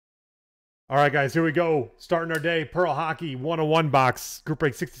All right, guys, here we go. Starting our day. Pearl Hockey 101 box. Group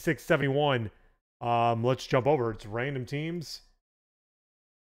break 6671. Let's jump over. It's random teams.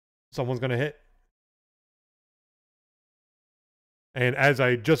 Someone's going to hit. And as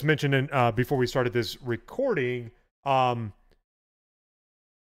I just mentioned before we started this recording, if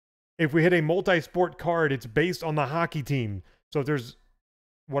we hit a multi-sport card, it's based on the hockey team. So if there's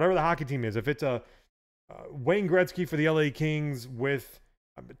whatever the hockey team is, if it's a Wayne Gretzky for the LA Kings with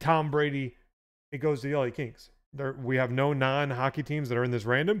Tom Brady, it goes to the LA Kings. We have no non-hockey teams that are in this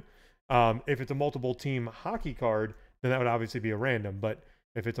random. If it's a multiple team hockey card, then that would obviously be a random. But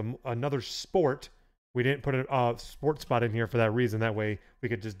if it's another sport, we didn't put a sports spot in here for that reason. That way we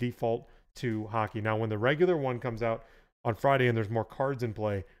could just default to hockey. Now, when the regular one comes out on Friday and there's more cards in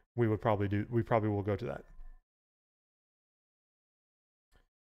play, we probably will go to that.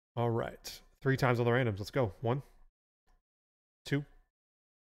 All right. 3 times on the randoms. Let's go. 1, 2,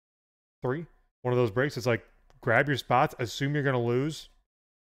 3. One of those breaks. It's like grab your spots, assume you're going to lose,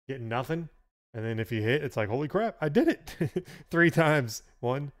 get nothing. And then if you hit, it's like, holy crap, I did it. 3 times.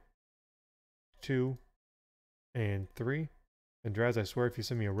 1, 2, and 3. And Draz, I swear if you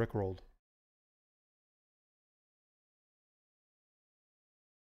send me a Rickrolled.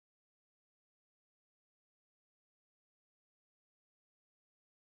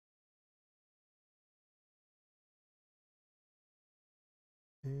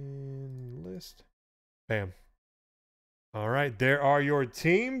 And list. Bam. All right, there are your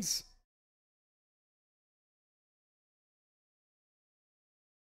teams.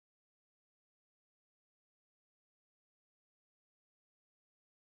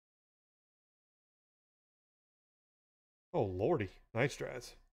 Oh, lordy. Nice,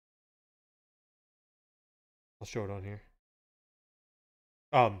 Draz. I'll show it on here.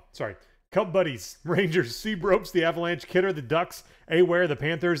 Sorry. Cub Buddies, Rangers, Seabrooks, the Avalanche, Kidder, the Ducks, Aware, the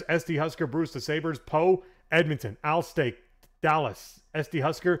Panthers, SD Husker, Bruce, the Sabres, Poe, Edmonton, Al Stake, Dallas, SD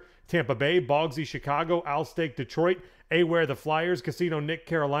Husker, Tampa Bay, Bogsy, Chicago, Al Stake, Detroit, Aware, the Flyers, Casino Nick,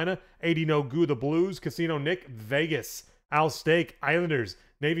 Carolina, 80 No Goo, the Blues, Casino Nick, Vegas, Al Stake, Islanders,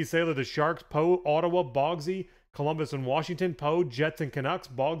 Navy Sailor, the Sharks, Poe, Ottawa, Bogsy, Columbus and Washington, Poe, Jets and Canucks,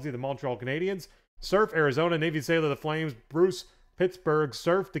 Bogsy, the Montreal Canadiens, Surf, Arizona, Navy Sailor, the Flames, Bruce, Pittsburgh,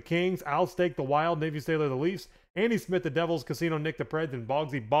 Surf, the Kings, Al Stake, the Wild, Navy Sailor, the Leafs, Andy Smith, the Devils, Casino Nick, the Preds, and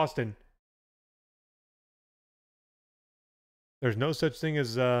Bogsy, Boston. There's no such thing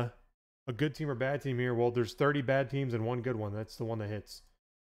as a good team or bad team here. Well, there's 30 bad teams and 1 good one. That's the one that hits.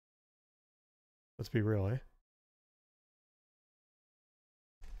 Let's be real, eh?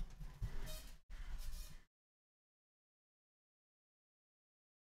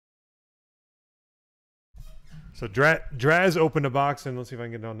 So Draz opened a box, and let's see if I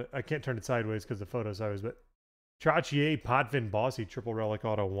can get it on. I can't turn it sideways because the photo's sideways, but Trottier, Potvin, Bossy, Triple Relic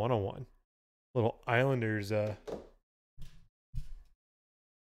Auto 101. Little Islanders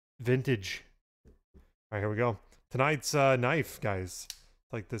vintage. All right, here we go. Tonight's knife, guys.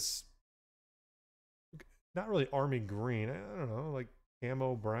 It's like this, not really army green. I don't know, like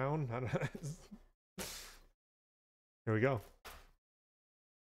camo brown. I don't know. Here we go.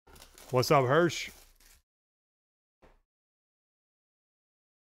 What's up, Hirsch?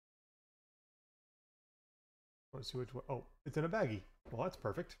 Let's see which one. Oh, it's in a baggie. Well, that's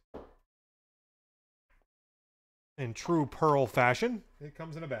perfect. In true Pearl fashion, it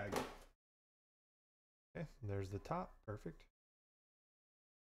comes in a bag. Okay, there's the top. Perfect.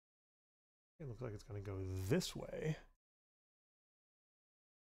 It looks like it's going to go this way.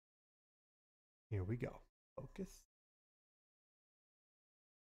 Here we go. Focus.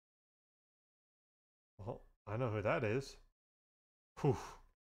 Well, I know who that is. Whew.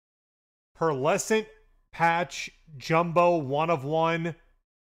 Pearlescent patch jumbo 1 of 1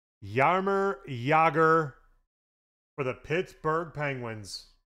 Jaromir Jagr for the Pittsburgh Penguins.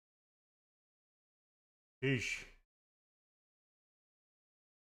 Eesh.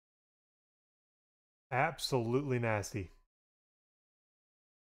 Absolutely nasty.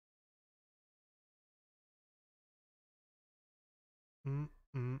 That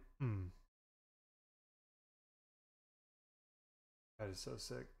is so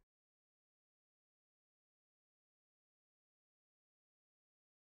sick.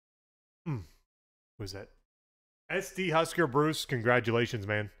 Who's that? SD Husker Bruce, congratulations,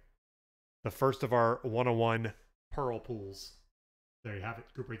 man. The first of our 101 Pearl pools. There you have it.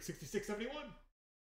 Group rate 6671.